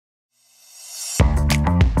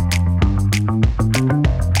Hello,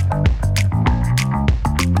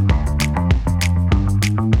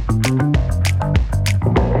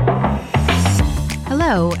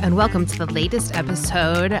 and welcome to the latest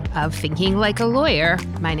episode of Thinking Like a Lawyer.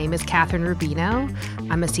 My name is Catherine Rubino.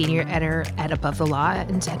 I'm a senior editor at Above the Law,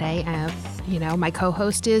 and today, my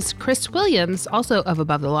co-host is Chris Williams, also of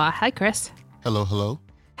Above the Law. Hi, Chris. Hello.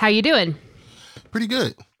 How you doing? Pretty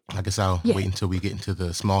good. I guess I'll wait until we get into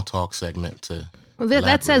the small talk segment to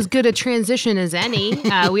that's as good a transition as any.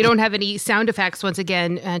 We don't have any sound effects. Once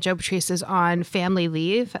again, Joe Patrice is on family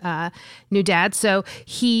leave, new dad, so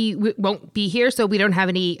he won't be here, so we don't have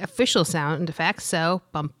any official sound effects. So,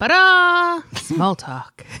 bum-ba-da, small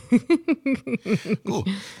talk. Cool.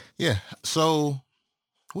 Yeah. So,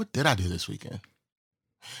 what did I do this weekend?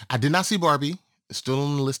 I did not see Barbie. It's still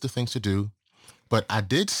on the list of things to do. But I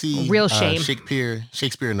did see Real shame.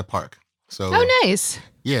 Shakespeare in the Park. So, oh, nice.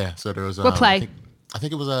 Yeah. So there was what play? I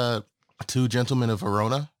think it was Two Gentlemen of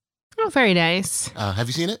Verona. Oh, very nice. Have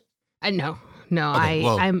you seen it? No. Okay,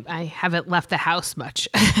 I haven't left the house much.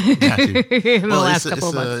 Got you. in the last couple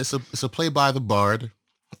of months. It's a play by the Bard,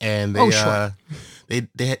 and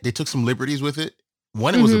they took some liberties with it.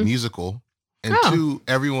 One, it was a musical, and two,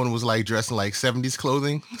 everyone was like dressed in like 70s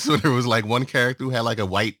clothing. So there was like one character who had like a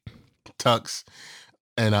white tux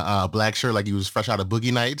and a black shirt, like he was fresh out of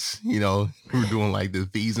Boogie Nights. You know, we were doing like the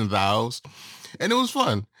thieves and vows. And it was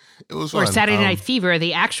fun. Or Saturday Night Fever,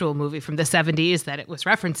 the actual movie from the 70s that it was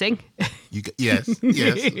referencing. Yes. But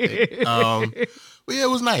yeah, it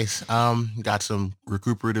was nice. Got some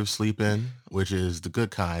recuperative sleep in, which is the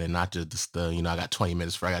good kind, and not just the, I got 20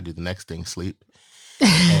 minutes before I got to do the next thing, sleep.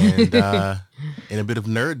 And in a bit of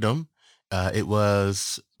nerddom, it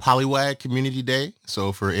was Poliwag Community Day.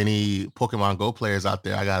 So for any Pokemon Go players out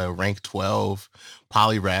there, I got a rank 12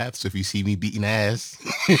 Poliwrath. So if you see me beating ass,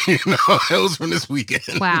 it was from this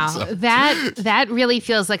weekend. Wow. So. That really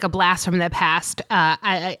feels like a blast from the past.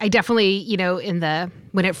 I definitely,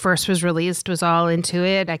 when it first was released, was all into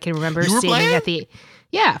it. I can remember seeing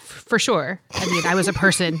yeah, for sure. I mean, I was a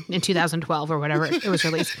person in 2012 or whatever it was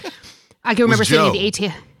released. I can remember sitting in the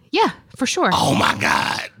ATL. Yeah, for sure. Oh my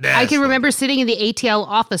God. I can remember sitting in the ATL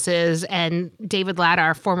offices and David Ladd,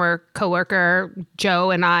 our former coworker,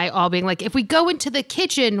 Joe, and I all being like, if we go into the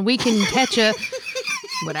kitchen, we can catch a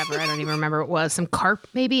whatever. I don't even remember what it was. Some carp,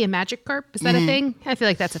 maybe a magic carp. Is that a thing? I feel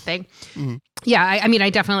like that's a thing. Mm-hmm. Yeah, I mean,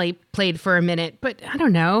 I definitely played for a minute, but I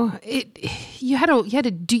don't know. You have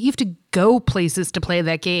to go places to play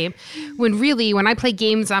that game. When I play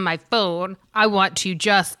games on my phone, I want to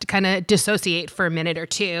just kind of dissociate for a minute or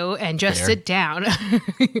two and just sit down. And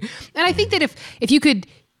I think that if you could,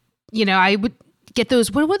 I would get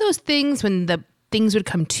those. What were those things when the things would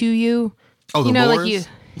come to you? Oh, the roars?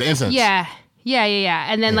 The incense. Yeah.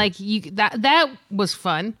 And then that was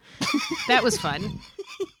fun. That was fun.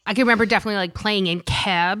 I can remember definitely like playing in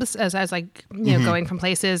cabs as I was like, going from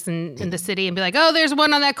places in the city and be like, oh, there's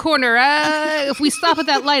one on that corner. If we stop at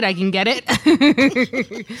that light, I can get it.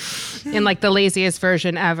 In like the laziest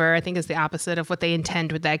version ever. I think is the opposite of what they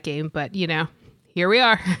intend with that game. But, here we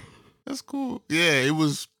are. That's cool. Yeah, it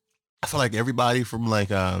was, I feel like everybody from like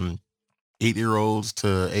 8-year-olds to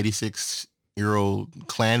 86-year-old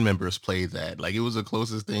clan members played that. Like it was the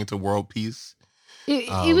closest thing to world peace.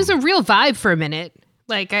 It was a real vibe for a minute.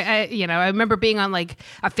 Like I remember being on like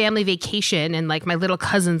a family vacation and like my little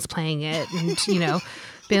cousins playing it and,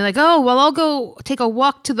 being like, oh, well, I'll go take a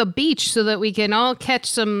walk to the beach so that we can all catch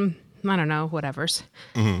some, I don't know, whatevers.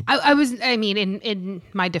 Mm-hmm. In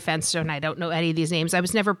my defense, and I don't know any of these names, I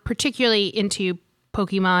was never particularly into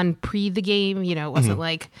Pokemon pre the game. It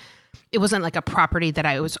wasn't it wasn't like a property that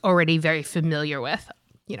I was already very familiar with.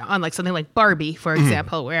 Unlike something like Barbie, for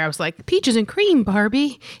example, where I was like, peaches and cream,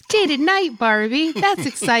 Barbie, date at night, Barbie. That's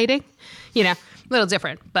exciting. A little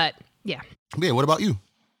different, but yeah. Yeah, what about you?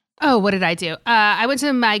 Oh, what did I do? I went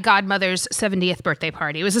to my godmother's 70th birthday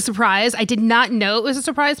party. It was a surprise. I did not know it was a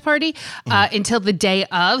surprise party until the day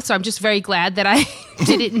of. So I'm just very glad that I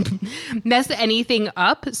didn't mess anything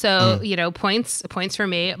up. So, points for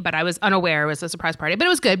me, but I was unaware it was a surprise party. But it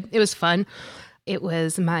was good. It was fun. It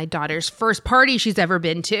was my daughter's first party she's ever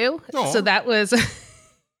been to. Aww. So that was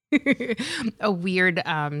a weird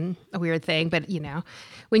thing. But,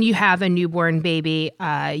 when you have a newborn baby,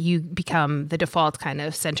 you become the default kind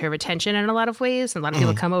of center of attention in a lot of ways. And a lot of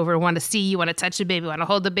people come over and want to see you, want to touch the baby, want to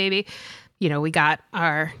hold the baby. We got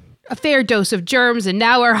a fair dose of germs and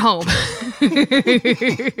now we're home.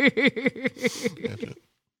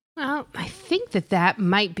 Well, I think that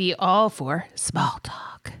might be all for small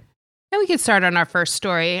talk. Now we can start on our first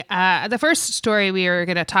story. The first story we are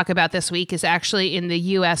going to talk about this week is actually in the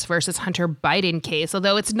U.S. versus Hunter Biden case,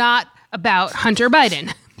 although it's not about Hunter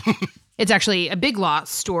Biden. It's actually a Biglaw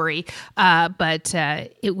story, but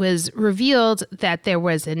it was revealed that there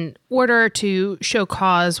was an order to show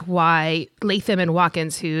cause why Latham and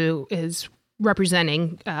Watkins, who is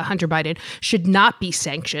representing Hunter Biden, should not be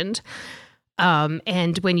sanctioned.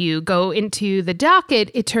 And when you go into the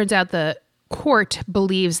docket, it turns out the court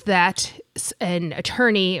believes that an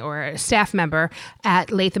attorney or a staff member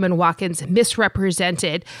at Latham and Watkins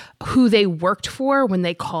misrepresented who they worked for when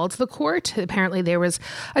they called the court. Apparently, there was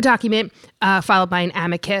a document filed by an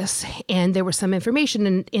amicus, and there was some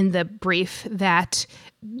information in the brief that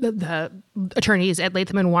the attorneys at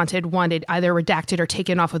Latham and wanted either redacted or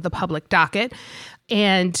taken off of the public docket.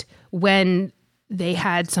 And when they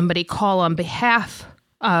had somebody call on behalf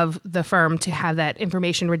of the firm to have that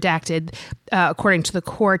information redacted, according to the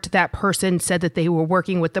court, that person said that they were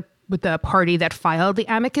working with the party that filed the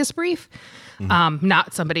amicus brief,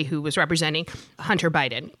 not somebody who was representing Hunter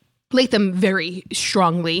Biden. Latham very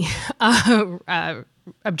strongly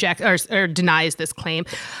objects or denies this claim.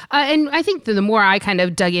 And I think the more I kind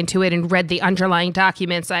of dug into it and read the underlying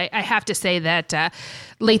documents, I have to say that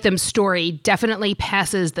Latham's story definitely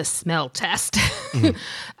passes the smell test.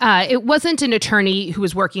 It wasn't an attorney who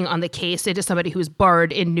was working on the case. It is somebody who's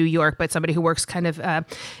barred in New York, but somebody who works kind of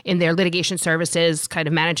in their litigation services, kind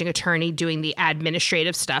of managing attorney, doing the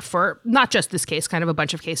administrative stuff for not just this case, kind of a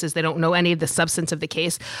bunch of cases. They don't know any of the substance of the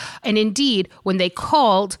case. And indeed, when they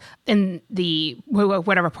called, and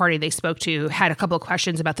whatever party they spoke to had a couple of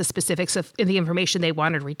questions about the specifics of the information they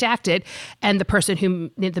wanted redacted, and the person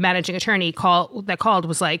who the managing attorney called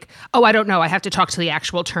was like, "Oh, I don't know. I have to talk to the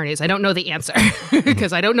actual attorneys. I don't know the answer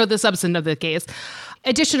because I don't know the substance of the case."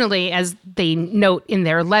 Additionally, as they note in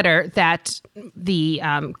their letter, that the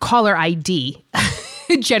caller ID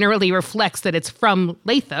generally reflects that it's from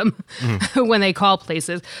Latham when they call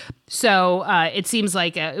places. So it seems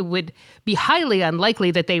like it would be highly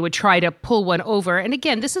unlikely that they would try to pull one over. And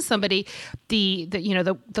again, this is somebody, the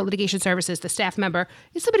litigation services, the staff member,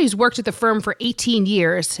 is somebody who's worked at the firm for 18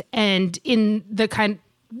 years. And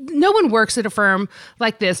no one works at a firm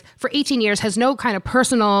like this for 18 years, has no kind of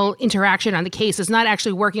personal interaction on the case, is not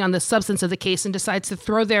actually working on the substance of the case, and decides to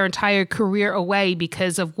throw their entire career away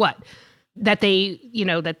because of what? That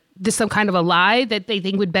that this is some kind of a lie that they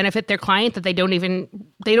think would benefit their client, that they don't even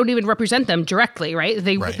represent them directly, right?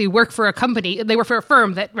 They work for a company, they work for a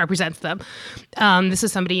firm that represents them. This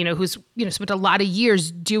is somebody, who's, spent a lot of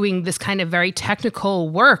years doing this kind of very technical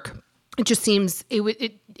work. It just seems it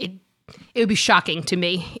would be shocking to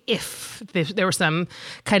me if there was some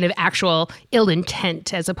kind of actual ill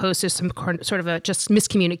intent as opposed to some sort of a just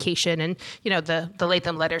miscommunication. And, the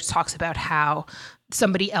Latham letters talks about how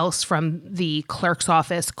somebody else from the clerk's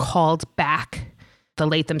office called back the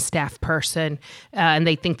Latham staff person, and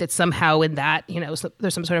they think that somehow in that,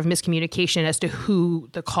 there's some sort of miscommunication as to who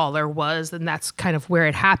the caller was, and that's kind of where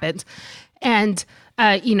it happened. And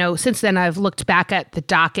since then, I've looked back at the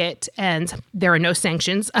docket, and there are no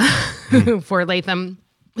sanctions for Latham,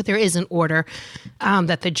 but there is an order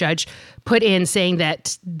that the judge put in saying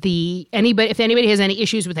that if anybody has any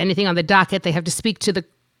issues with anything on the docket, they have to speak to the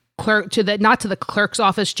clerk, not to the clerk's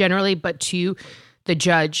office generally, but to the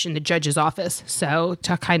judge in the judge's office. So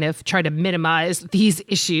to kind of try to minimize these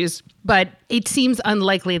issues. But it seems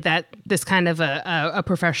unlikely that this kind of a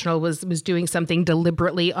professional was doing something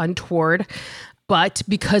deliberately untoward. But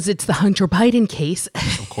because it's the Hunter Biden case,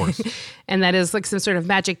 of course, and that is like some sort of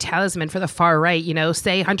magic talisman for the far right,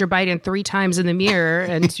 say Hunter Biden 3 times in the mirror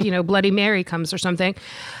and, Bloody Mary comes or something.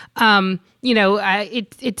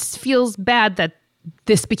 It feels bad that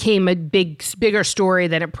this became a bigger story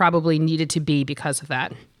than it probably needed to be because of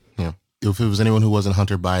that. Yeah. If it was anyone who wasn't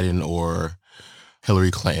Hunter Biden or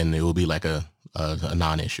Hillary Clinton, it would be like a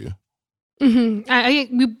non-issue.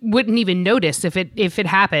 Mm-hmm. We wouldn't even notice if it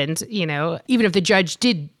happened, even if the judge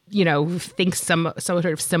did, think some sort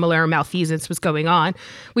of similar malfeasance was going on,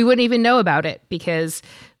 we wouldn't even know about it because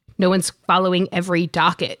no one's following every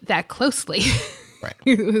docket that closely. Right.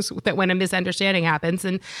 That when a misunderstanding happens.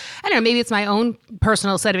 And I don't know, maybe it's my own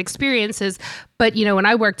personal set of experiences, but when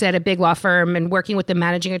I worked at a big law firm and working with the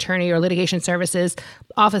managing attorney or litigation services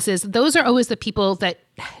offices, those are always the people that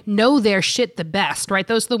know their shit the best, right?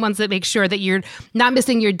 Those are the ones that make sure that you're not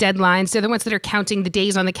missing your deadlines. They're the ones that are counting the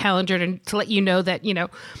days on the calendar to let you know that,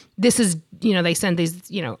 this is, they send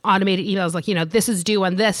these, automated emails like, this is due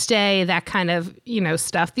on this day, that kind of,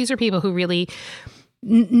 stuff. These are people who really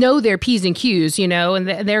know their P's and Q's, and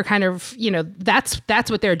they're kind of, that's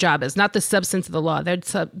what their job is, not the substance of the law.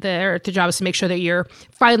 Their job is to make sure that you're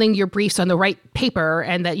filing your briefs on the right paper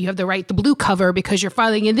and that you have the blue cover because you're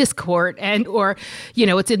filing in this court or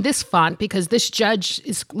it's in this font because this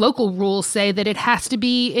judge's local rules say that it has to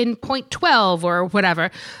be in point 12 or whatever.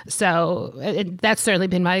 So that's certainly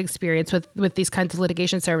been my experience with these kinds of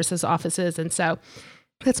litigation services offices. And so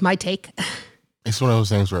that's my take. It's one of those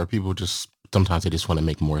things where people sometimes they just want to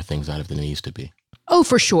make more things out of than it needs to be. Oh,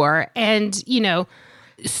 for sure. And,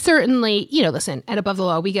 certainly, listen, at Above the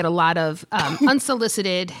Law, we get a lot of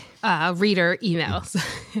unsolicited reader emails.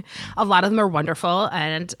 A lot of them are wonderful.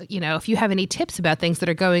 And, if you have any tips about things that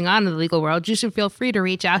are going on in the legal world, you should feel free to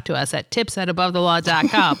reach out to us at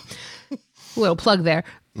tips@abovethelaw.com. Little plug there.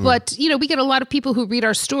 But, we get a lot of people who read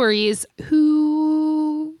our stories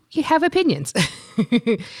who have opinions.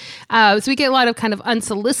 So we get a lot of kind of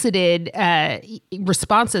unsolicited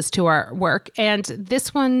responses to our work. And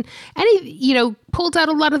this one, pulled out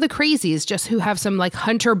a lot of the crazies just who have some like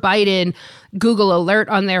Hunter Biden Google alert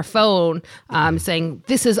on their phone saying,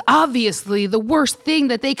 this is obviously the worst thing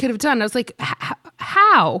that they could have done. I was like,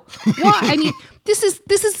 how? Why? I mean, this is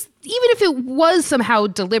even if it was somehow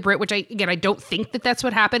deliberate, which I don't think that that's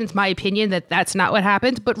what happened. It's my opinion that that's not what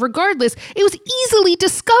happened. But regardless, it was easily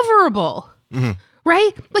discoverable,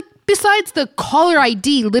 right? Like besides the caller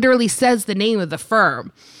ID literally says the name of the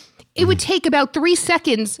firm. It would take about 3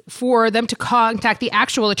 seconds for them to contact the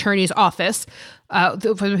actual attorney's office, for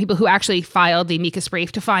the people who actually filed the amicus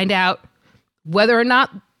brief, to find out whether or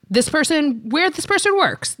not where this person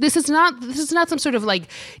works. This is not some sort of like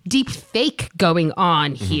deep fake going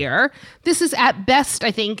on here. This is at best,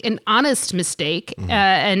 I think, an honest mistake.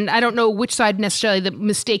 And I don't know which side necessarily the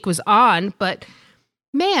mistake was on, but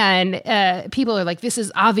man, people are like, this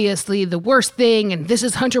is obviously the worst thing. And this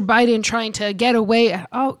is Hunter Biden trying to get away.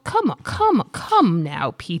 Oh, come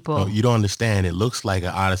now, people. Oh, you don't understand. It looks like an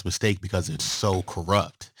honest mistake because it's so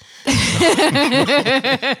corrupt.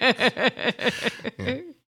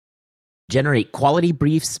 Generate quality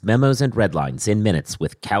briefs, memos, and redlines in minutes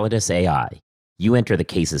with Calidus AI. You enter the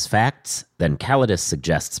case's facts, then Calidus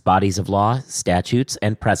suggests bodies of law, statutes,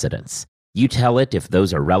 and precedents. You tell it if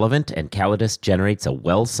those are relevant, and Calidus generates a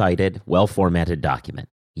well-cited, well-formatted document.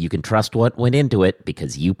 You can trust what went into it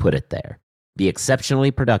because you put it there. Be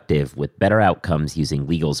exceptionally productive with better outcomes using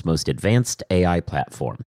legal's most advanced AI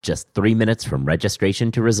platform. Just 3 minutes from registration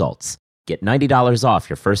to results. Get $90 off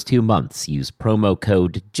your first 2 months. Use promo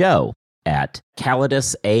code JOE at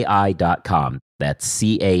calidusai.com. That's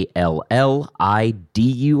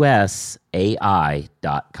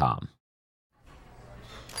CALLIDUSAI.com.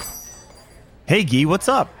 Hey, Guy, what's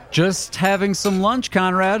up? Just having some lunch,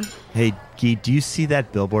 Conrad. Hey, Guy, do you see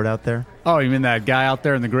that billboard out there? Oh, you mean that guy out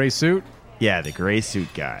there in the gray suit? Yeah, the gray suit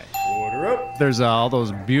guy. Order up. There's all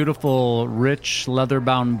those beautiful, rich,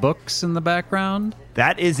 leather-bound books in the background.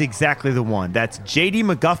 That is exactly the one. That's J.D.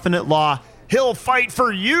 McGuffin at Law. He'll fight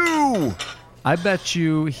for you! I bet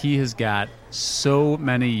you he has got so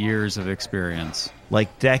many years of experience.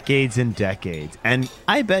 Like decades and decades. And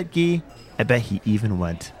I bet he even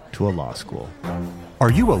went to a law school.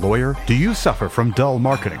 Are you a lawyer? Do you suffer from dull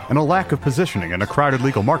marketing and a lack of positioning in a crowded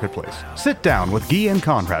legal marketplace? Sit down with Guy and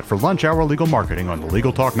Conrad for Lunch Hour Legal Marketing on the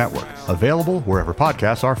Legal Talk Network. Available wherever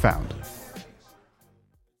podcasts are found.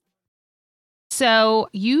 So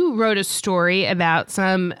you wrote a story about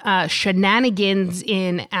some shenanigans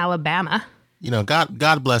in Alabama.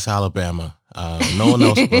 God bless Alabama. No one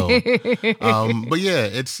else will. But yeah,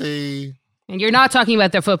 it's a... And you're not talking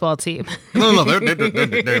about their football team. No, they're.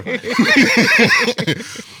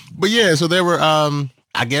 But yeah, so there were,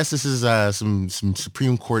 I guess this is some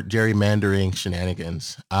Supreme Court gerrymandering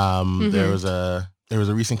shenanigans. There was a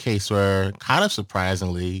recent case where, kind of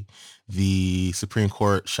surprisingly, the Supreme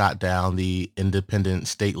Court shot down the independent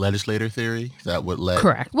state legislator theory that would let...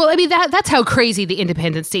 Correct. Well, I mean, that's how crazy the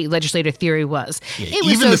independent state legislator theory was. Yeah, it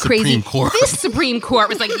was even so crazy. Supreme Court. This Supreme Court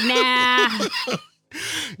was like, nah.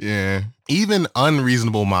 Yeah. Even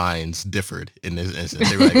unreasonable minds differed in this instance.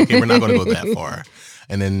 They were like, okay, we're not going to go that far.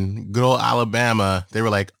 And then good old Alabama, they were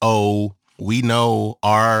like, oh, we know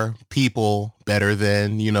our people better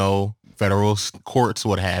than, federal courts,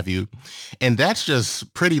 what have you. And that's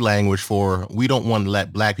just pretty language for we don't want to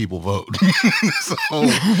let black people vote. So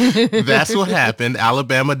that's what happened.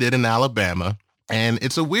 Alabama did in Alabama. And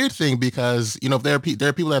it's a weird thing because, there are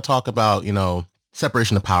people that talk about,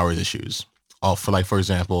 separation of powers issues. For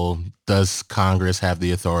example, does Congress have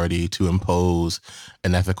the authority to impose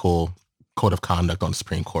an ethical code of conduct on the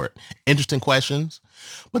Supreme Court. Interesting questions,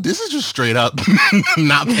 but this is just straight up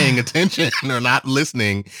not paying attention or not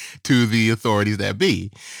listening to the authorities that be.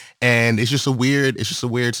 And it's just a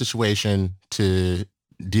weird situation to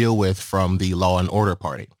deal with from the law and order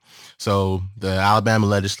party. So the Alabama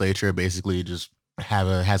legislature basically just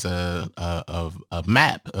has a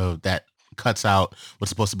map that cuts out what's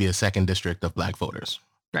supposed to be a second district of black voters.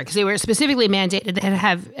 Right, because they were specifically mandated to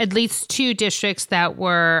have at least 2 districts that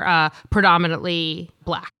were predominantly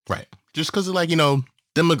black. Right, just because of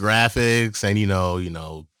demographics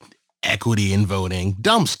and equity in voting,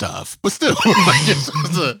 dumb stuff, but still,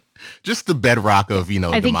 just the bedrock of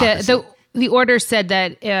I think democracy. the order said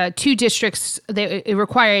that 2 districts, it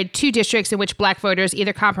required 2 districts in which black voters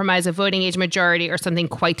either compromise a voting age majority or something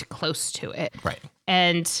quite close to it. Right,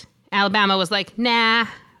 and Alabama was like, nah.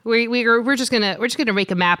 We're just gonna make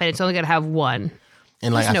a map and it's only gonna have 1.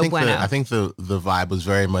 And I think the vibe was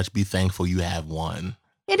very much be thankful you have 1.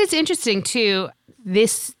 It is interesting too.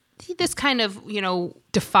 This kind of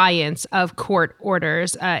defiance of court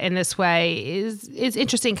orders in this way is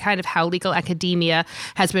interesting. Kind of how legal academia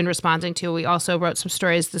has been responding to. We also wrote some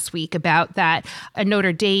stories this week about that. A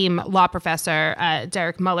Notre Dame law professor,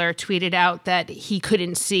 Derek Muller, tweeted out that he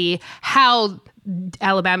couldn't see how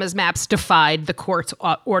Alabama's maps defied the court's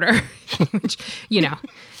order, which,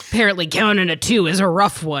 apparently counting a 2 is a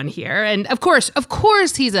rough one here. And of course,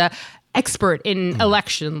 he's a expert in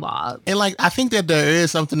election law. And I think that there is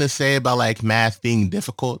something to say about math being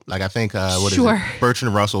difficult. I think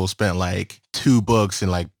Bertrand Russell spent 2 books in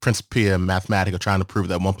Principia Mathematica trying to prove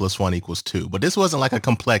that 1 + 1 = 2. But this wasn't a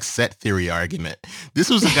complex set theory argument. This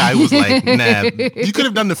was a guy who was nah, you could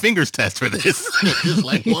have done the fingers test for this. Just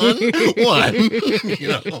 1.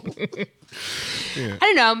 Yeah. I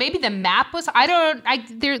don't know. Maybe the map was.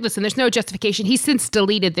 Listen, there's no justification. He's since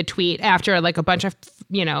deleted the tweet after a bunch of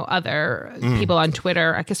other people on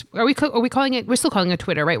Twitter. I guess are we calling it? We're still calling it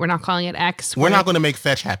Twitter, right? We're not calling it X. We're not going to make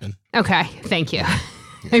fetch happen. Okay, thank you.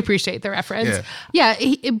 I appreciate the reference. Yeah,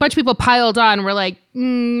 a bunch of people piled on. We're like,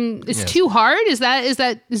 it's too hard.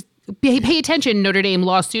 Pay attention, Notre Dame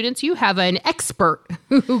law students. You have an expert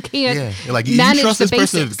who can't manage you trust the this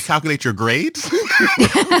basics. person to calculate your grades?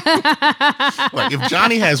 If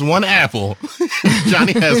Johnny has 1 apple,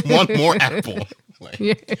 Johnny has 1 more apple.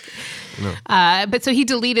 But so he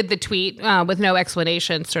deleted the tweet with no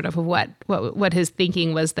explanation sort of what his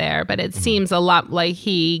thinking was there. But it seems a lot like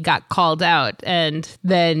he got called out and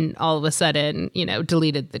then all of a sudden,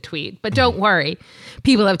 deleted the tweet. But don't worry,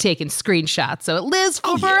 people have taken screenshots, so it lives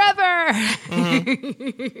for forever.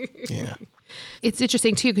 Yeah. It's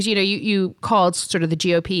interesting, too, because, you called sort of the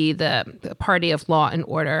GOP the party of law and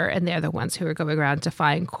order, and they're the ones who are going around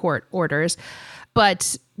defying court orders.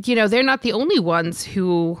 But, they're not the only ones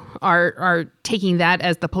who are taking that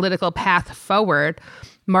as the political path forward.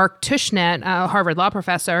 Mark Tushnet, a Harvard law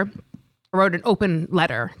professor, wrote an open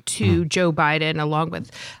letter to Joe Biden, along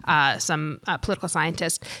with some political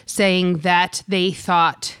scientists, saying that they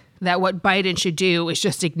thought that what Biden should do is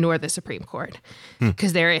just ignore the Supreme Court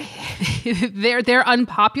because they're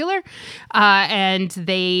unpopular and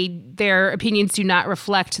their opinions do not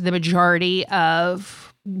reflect the majority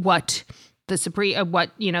of what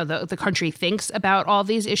the country thinks about all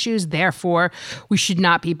these issues. Therefore, we should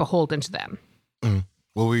not be beholden to them.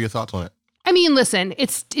 What were your thoughts on it? I mean, listen,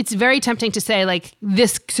 it's very tempting to say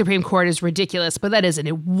this Supreme Court is ridiculous, but that is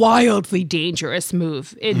a wildly dangerous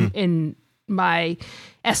move in my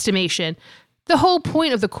estimation. The whole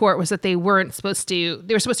point of the court was that they were supposed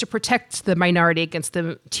to protect the minority against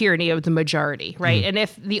the tyranny of the majority, right? And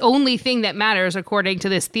if the only thing that matters, according to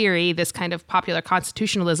this theory, this kind of popular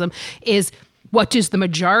constitutionalism, is what does the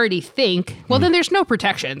majority think? Well, then there's no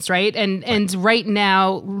protections, right? And right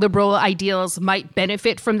now, liberal ideals might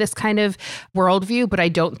benefit from this kind of worldview, but I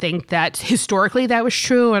don't think that historically that was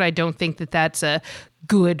true, and I don't think that that's a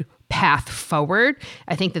good path forward.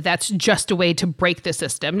 I think that that's just a way to break the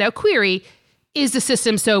system. Now, query, is the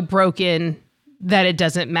system so broken that it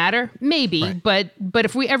doesn't matter? Maybe, right. But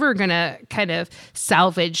if we ever going to kind of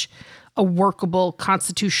salvage a workable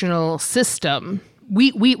constitutional system,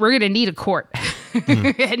 we're going to need a court.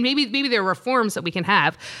 And maybe there are reforms that we can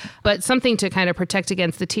have, but something to kind of protect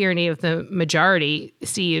against the tyranny of the majority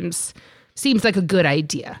seems like a good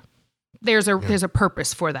idea. There's a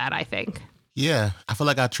purpose for that, I think. Yeah, I feel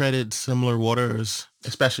like I treaded similar waters,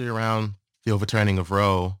 especially around the overturning of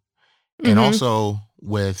Roe. And also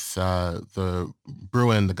with the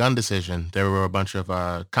the gun decision, there were a bunch of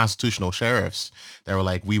constitutional sheriffs that were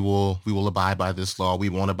like, we will abide by this law. We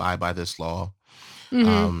won't abide by this law.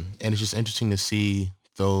 And it's just interesting to see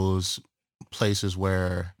those places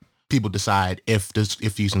where people decide if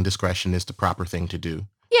using discretion is the proper thing to do.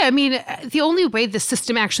 Yeah, I mean, the only way the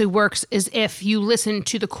system actually works is if you listen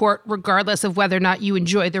to the court, regardless of whether or not you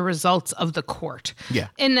enjoy the results of the court. Yeah.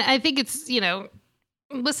 And I think it's,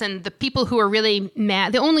 listen, the people who are really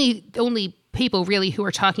mad, the only people really who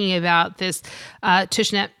are talking about this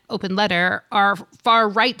Tushnet open letter are far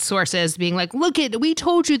right sources being like, we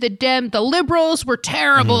told you the liberals were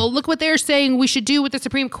terrible. Mm-hmm. Look what they're saying we should do with the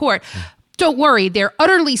Supreme Court. Don't worry, they're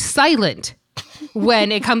utterly silent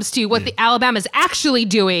when it comes to what the Alabama's actually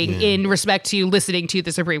doing in respect to listening to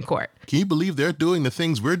the Supreme Court. Can you believe they're doing the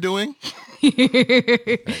things we're doing?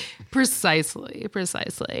 Precisely.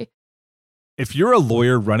 If you're a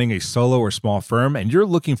lawyer running a solo or small firm and you're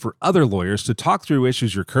looking for other lawyers to talk through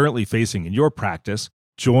issues you're currently facing in your practice,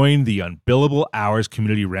 join the Unbillable Hours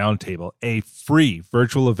Community Roundtable, a free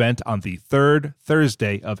virtual event on the third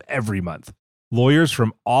Thursday of every month. Lawyers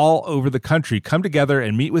from all over the country come together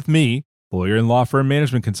and meet with me, lawyer and law firm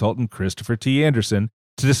management consultant Christopher T. Anderson,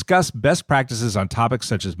 to discuss best practices on topics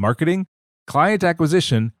such as marketing, client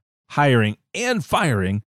acquisition, hiring and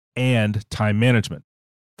firing, and time management.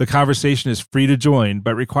 The conversation is free to join,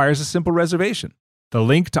 but requires a simple reservation. The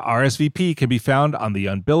link to RSVP can be found on the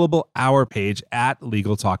Unbillable Hour page at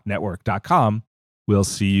LegalTalkNetwork.com. We'll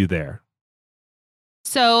see you there.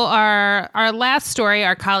 So our last story,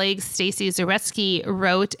 our colleague Stacey Zaretsky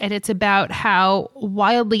wrote, and it's about how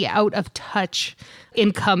wildly out of touch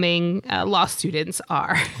incoming law students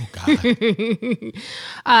are. Oh,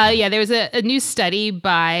 God. There was a new study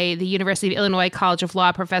by the University of Illinois College of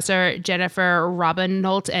Law professor Jennifer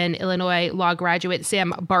Robinholt and Illinois law graduate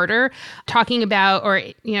Sam Barter talking about,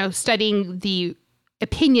 studying the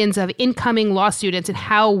opinions of incoming law students and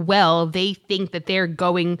how well they think that they're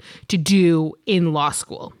going to do in law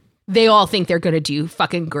school. They all think they're going to do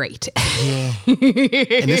fucking great. Yeah.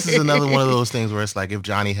 And this is another one of those things where it's like if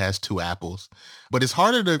Johnny has two apples, but it's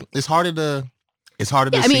harder to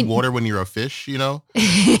see water when you're a fish,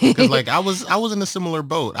 Because I was in a similar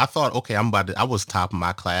boat. I thought, okay, I was top of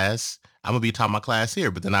my class. I'm going to be top of my class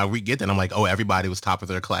here. But then I get there and I'm like, oh, everybody was top of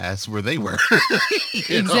their class where they were.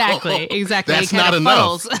 Exactly. That's not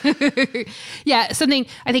enough. Yeah, something,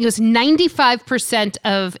 I think it was 95%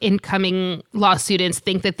 of incoming law students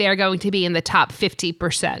think that they're going to be in the top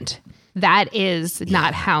 50%. That is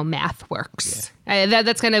not how math works. Yeah.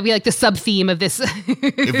 That's going to be like the sub-theme of this.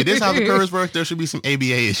 If it is how the curves work, there should be some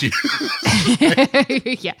ABA issues.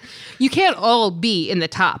 Yeah. You can't all be in the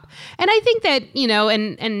top. And I think that,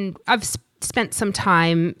 and I've spent some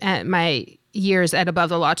time at my years at Above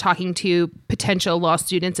the Law talking to potential law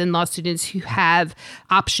students and law students who have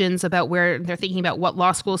options about where they're thinking about what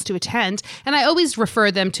law schools to attend. And I always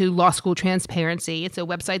refer them to Law School Transparency. It's a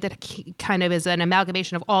website that kind of is an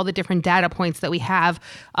amalgamation of all the different data points that we have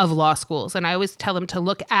of law schools. And I always tell them to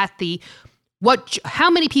look at how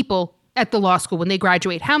many people at the law school when they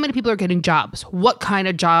graduate, how many people are getting jobs? What kind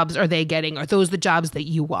of jobs are they getting? Are those the jobs that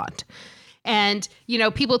you want? And,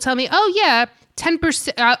 people tell me, oh yeah,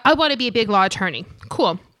 10%, I want to be a big law attorney.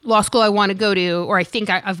 Cool. Law school I want to go to, or I think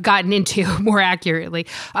I've gotten into more accurately,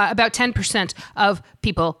 about 10% of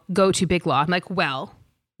people go to big law. I'm like, well,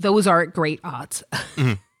 those aren't great odds.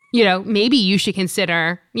 Mm-hmm. Maybe you should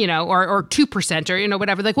consider, or 2% or,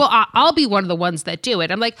 whatever. Like, well, I'll be one of the ones that do it.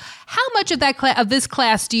 I'm like, how much of this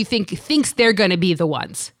class do you think thinks they're going to be the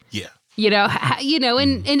ones? Yeah.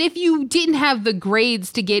 And if you didn't have the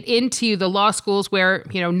grades to get into the law schools where,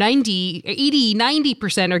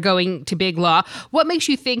 90% are going to big law, what makes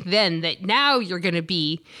you think then that now you're going to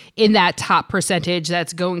be in that top percentage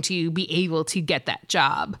that's going to be able to get that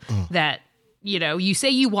job that, you say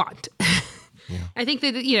you want? Yeah. I think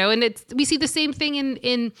that, and we see the same thing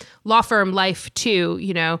in law firm life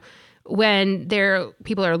too, when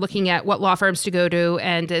people are looking at what law firms to go to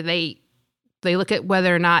and they look at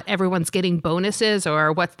whether or not everyone's getting bonuses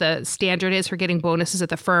or what the standard is for getting bonuses at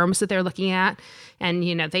the firms that they're looking at. And,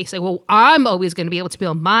 they say, well, I'm always going to be able to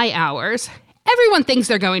bill my hours. Everyone thinks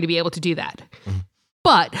they're going to be able to do that. Mm-hmm.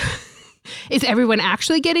 But is everyone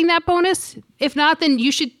actually getting that bonus? If not, then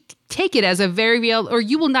you should take it as a very real, or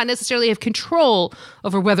you will not necessarily have control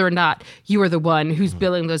over whether or not you are the one who's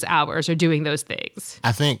billing those hours or doing those things.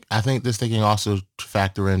 I think this thing can also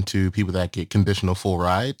factor into people that get conditional full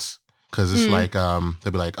rides. Because it's like, they'll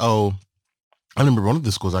be like, oh, I remember one of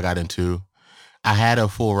the schools I got into, I had a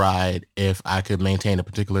full ride if I could maintain a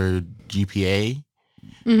particular GPA.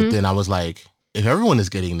 Mm-hmm. But then I was like, if everyone is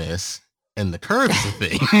getting this, And the curve is the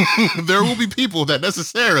thing. There will be people that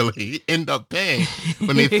necessarily end up paying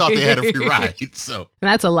when they thought they had a free ride. So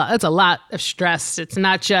that's a lot. That's a lot of stress. It's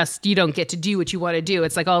not just you don't get to do what you want to do.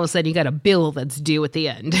 It's like all of a sudden you got a bill that's due at the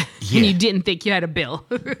end, and you didn't think you had a bill.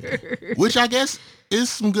 Which I guess is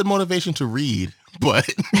some good motivation to read, but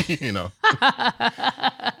you know.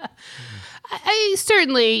 I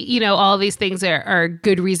certainly, all these things are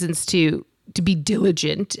good reasons to be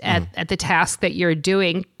diligent at the task that you're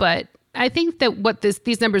doing, but I think that what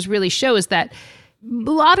these numbers really show is that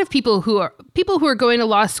a lot of people who are going to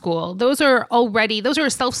law school, those are a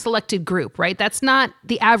self-selected group, right? That's not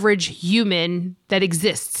the average human that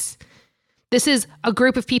exists. This is a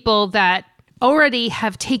group of people that already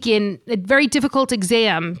have taken a very difficult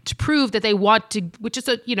exam to prove that they want to, which is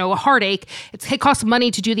a heartache. It costs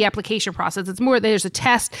money to do the application process. It's more, there's a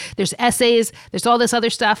test, there's essays, there's all this other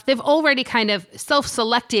stuff. They've already kind of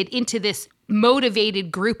self-selected into this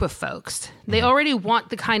motivated group of folks. They already want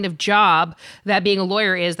the kind of job that being a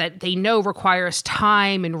lawyer is, that they know requires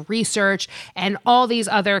time and research and all these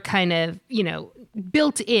other kind of,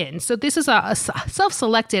 built in. So this is a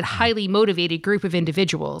self-selected, highly motivated group of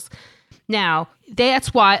individuals. Now,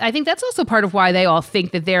 that's why I think that's also part of why they all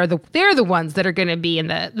think that they're the ones that are going to be in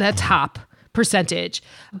the top percentage.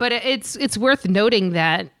 But it's worth noting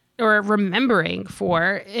that, or remembering,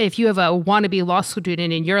 for if you have a wannabe law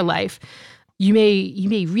student in your life, you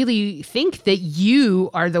may really think that you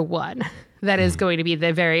are the one that is going to be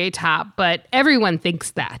the very top, but everyone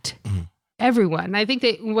thinks that. Everyone. I think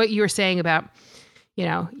that what you were saying about, you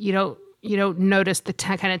don't notice the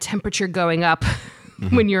kind of temperature going up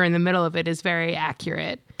when you're in the middle of it is very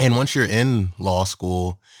accurate. And once you're in law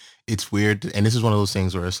school, it's weird. And this is one of those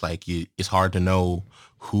things where it's like, it's hard to know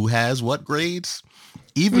who has what grades.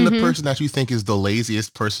 Even the person that you think is the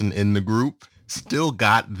laziest person in the group still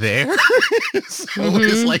got there. So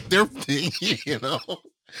it's like they're,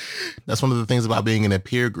 that's one of the things about being in a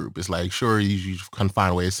peer group. It's like, sure, you can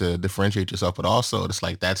find ways to differentiate yourself, but also it's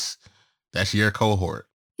like, that's your cohort.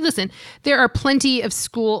 Listen, there are plenty of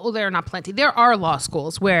there are law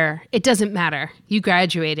schools where it doesn't matter. You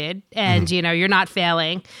graduated and, you're not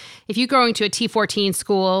failing. If you're going to a T14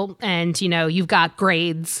 school and, you've got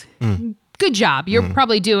grades, good job. You're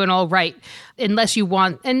probably doing all right, unless you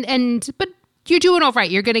want, but you're doing all right.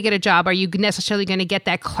 You're going to get a job. Are you necessarily going to get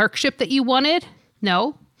that clerkship that you wanted?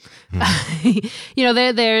 No.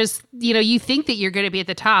 There's, you think that you're going to be at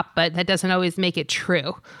the top, but that doesn't always make it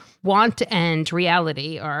true. Want and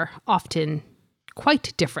reality are often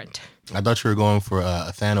quite different. I thought you were going for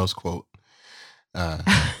a Thanos quote. I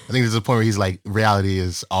think there's a point where he's like, reality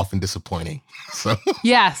is often disappointing. So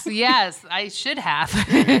yes, I should have.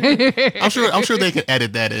 I'm sure they can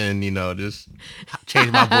edit that in, just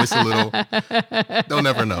change my voice a little. Don't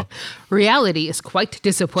ever know. Reality is quite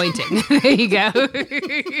disappointing. There you go.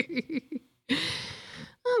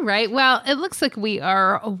 All right. Well, it looks like we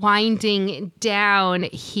are winding down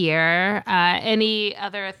here. Any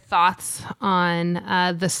other thoughts on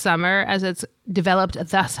the summer as it's developed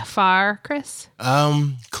thus far, Chris?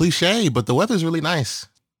 Cliche, but the weather's really nice.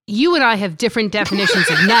 You and I have different definitions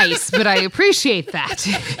of nice, but I appreciate that.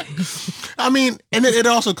 I mean, and it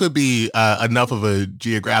also could be enough of a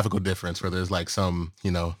geographical difference where there's like some,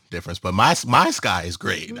 difference. But my sky is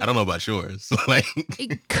great. I don't know about yours.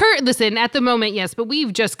 Listen, at the moment, yes, but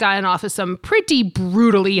we've just gotten off of some pretty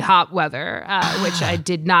brutally hot weather, which I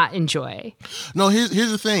did not enjoy. No, here's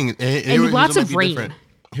the thing. And lots of rain. Different.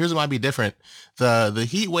 Here's what might be different. The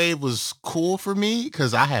heat wave was cool for me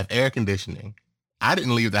because I have air conditioning. I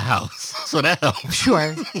didn't leave the house, so that helps.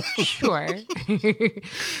 Sure.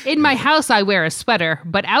 In my house, I wear a sweater,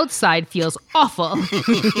 but outside feels awful.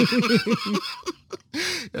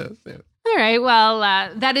 Yes. All right. Well,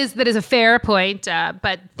 that is a fair point.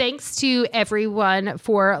 But thanks to everyone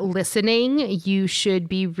for listening. You should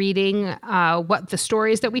be reading what the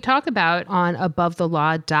stories that we talk about on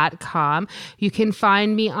abovethelaw.com. You can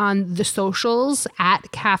find me on the socials at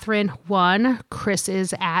Catherine1. Chris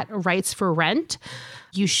is at Rights for Rent.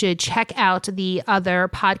 You should check out the other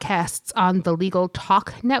podcasts on the Legal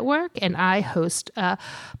Talk Network. And I host a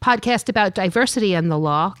podcast about diversity in the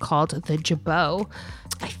law called The Jabot.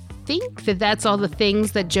 I think that's all the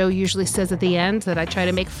things that Joe usually says at the end that I try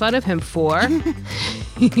to make fun of him for.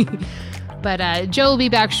 But Joe will be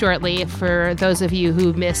back shortly for those of you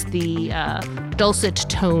who missed the dulcet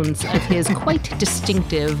tones of his quite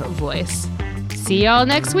distinctive voice. See y'all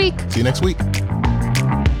next week. See you next week.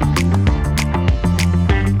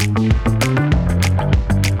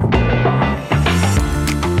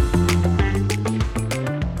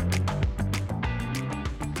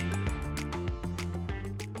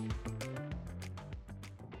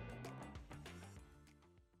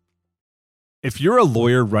 If you're a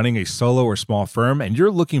lawyer running a solo or small firm and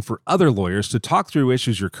you're looking for other lawyers to talk through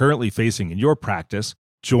issues you're currently facing in your practice,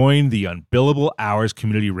 join the Unbillable Hours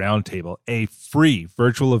Community Roundtable, a free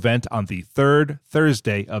virtual event on the third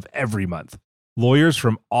Thursday of every month. Lawyers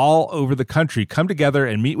from all over the country come together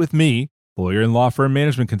and meet with me, lawyer and law firm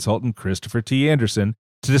management consultant Christopher T. Anderson,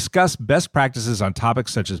 to discuss best practices on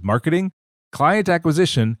topics such as marketing, client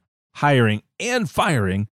acquisition, hiring and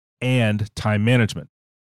firing, and time management.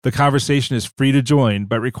 The conversation is free to join,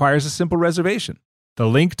 but requires a simple reservation. The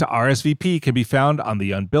link to RSVP can be found on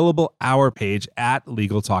the Unbillable Hour page at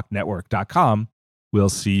LegalTalkNetwork.com. We'll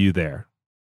see you there.